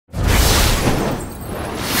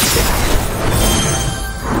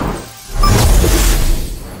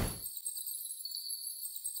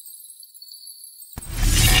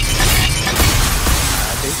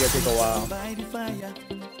a while.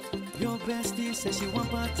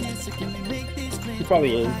 He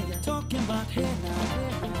probably is. How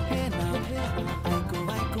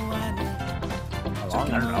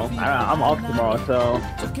long? I don't know. I'm off tomorrow, so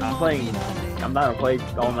I'm playing. I'm not gonna play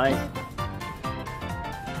all night.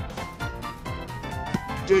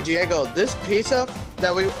 Dude, Diego, this pizza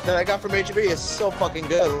that I got from HB is so fucking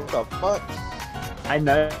good. What the fuck? I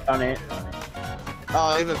nut on it.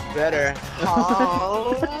 Oh, even better.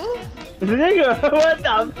 Oh. Nigga, what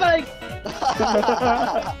the fuck?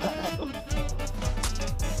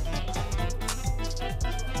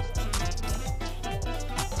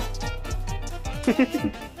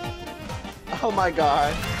 Oh my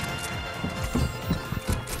god.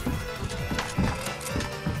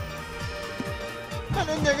 And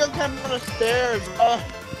then nigga came down the stairs, bro.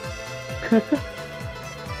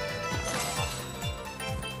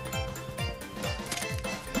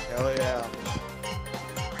 Hell yeah.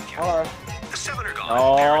 Alright. The seven are gone.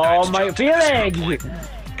 Oh, my feelings!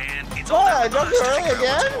 And it's Oh, I jumped too early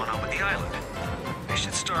again? What's going on with the island? They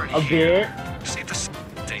should start A here. bit. See if this is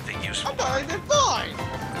anything useful. I thought I did fine.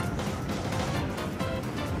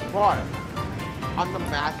 Why? I'm the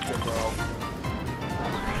master, bro.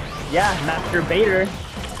 Yeah, Master Bader.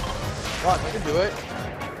 What? I can do it.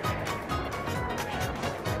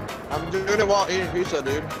 I'm doing it while eating pizza,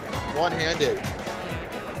 dude. One-handed.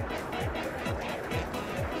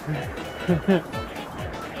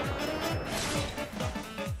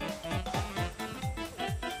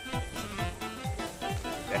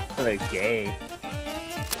 That's so gay.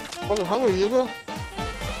 Fucking hungry, you bro?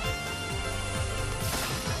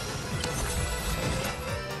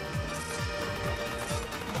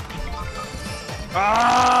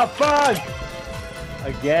 Ah, fuck!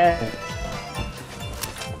 Again.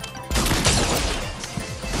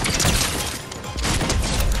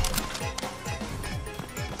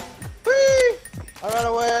 Whee! I ran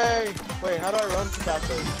away! Wait, how do I run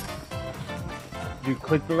faster? You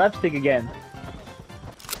click the left stick again.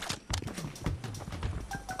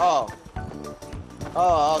 Oh.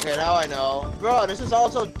 Oh, okay, now I know. Bro, this is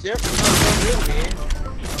also different. It's not so new to me.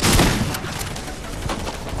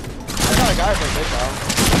 I got a guy for this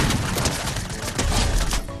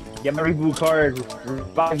though. Get my reboot card.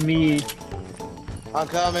 Revive me. I'm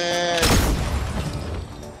coming.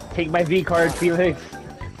 Take my V card, Felix.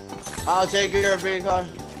 I'll take your V card.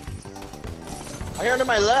 I hear it to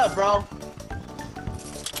my left, bro.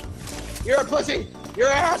 You're a pussy. You're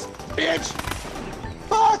an ass, bitch.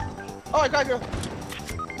 Fuck. Oh, I got you.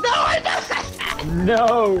 No, I missed it.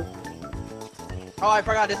 No. Oh, I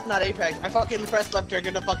forgot. This is not Apex. I fucking pressed left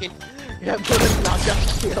trigger to fucking put a knockdown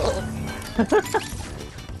kill.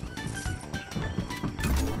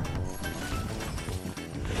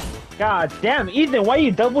 God damn, Ethan, why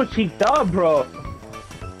you double cheeked up, bro?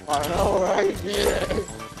 I know, right? Yeah.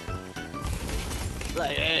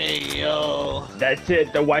 Like, hey, yo. That's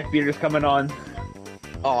it, the wife beater's coming on.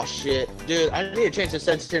 Oh shit, dude! I need to change the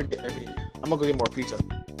sensitivity. I'm gonna go get more pizza.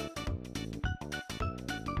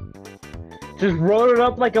 Just roll it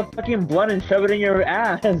up like a fucking blunt and shove it in your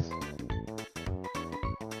ass.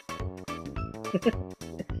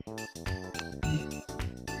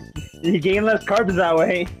 You gain less carbs that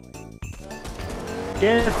way.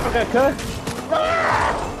 Get in the troca,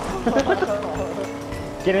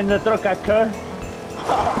 Get in the troca,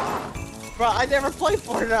 Bro, I never played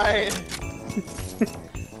Fortnite.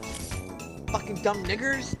 Fucking dumb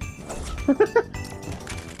niggers.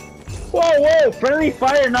 Whoa, whoa! Friendly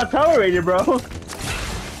fire not tolerated, bro.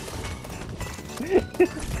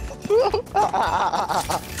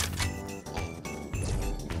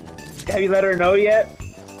 Have you let her know yet?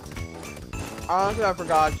 Honestly, I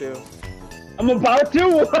forgot to. I'm about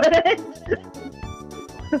to. What?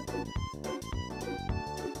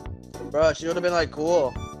 Bro, she would have been like,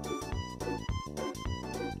 cool.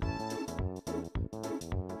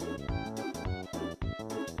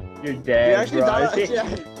 You're dead, She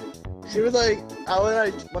was like,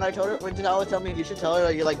 when I told her, when Janelle was telling me you should tell her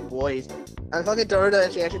that you like boys, I fucking told her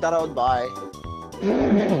that she actually thought I was bi.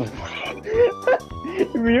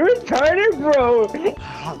 You're retarded, bro.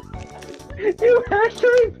 You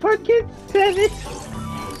actually fucking said it.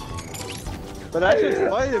 But that's just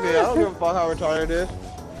funny to me. I don't give a fuck how retarded it is.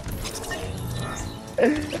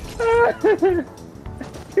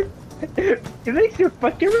 It makes you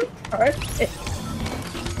fucking retarded.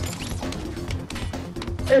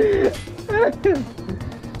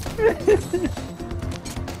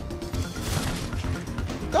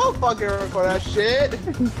 Don't fucking record that shit.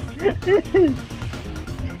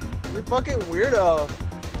 You're fucking weirdo.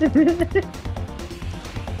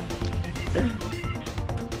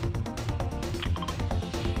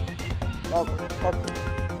 Oh,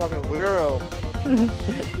 fucking weirdo.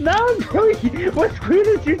 No, bro, what's weird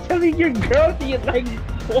is you're telling your girl to get like.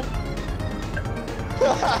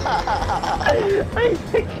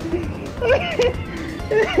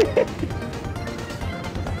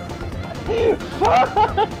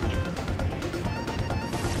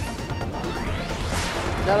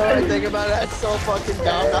 Now that I think about it, that's so fucking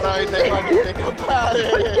dumb. Now that I think about it.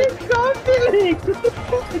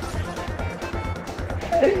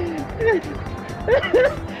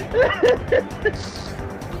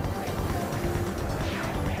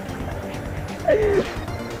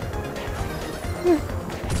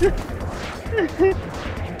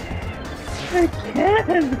 I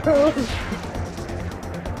can't, bro.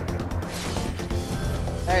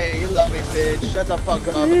 Hey, you love me, bitch. Shut the fuck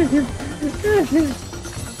up.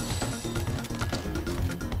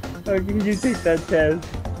 Oh, can you take that test?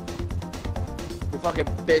 You fucking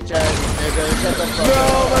bitch ass nigga. Shut the fuck Bro,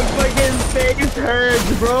 up. my fucking face hurts,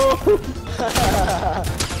 bro.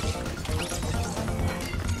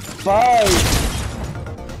 Fuck.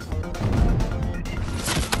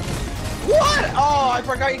 What? Oh, I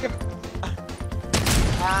forgot you can.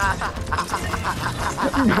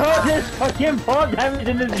 Bro, there's fucking fall damage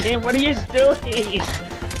in this game. What are you doing?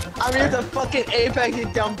 I'm here to fucking Apex, you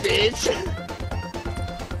dumb bitch.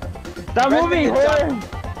 Stop moving, whore!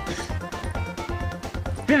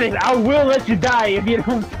 Phoenix, I will let you die if you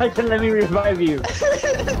don't touch and let me revive you.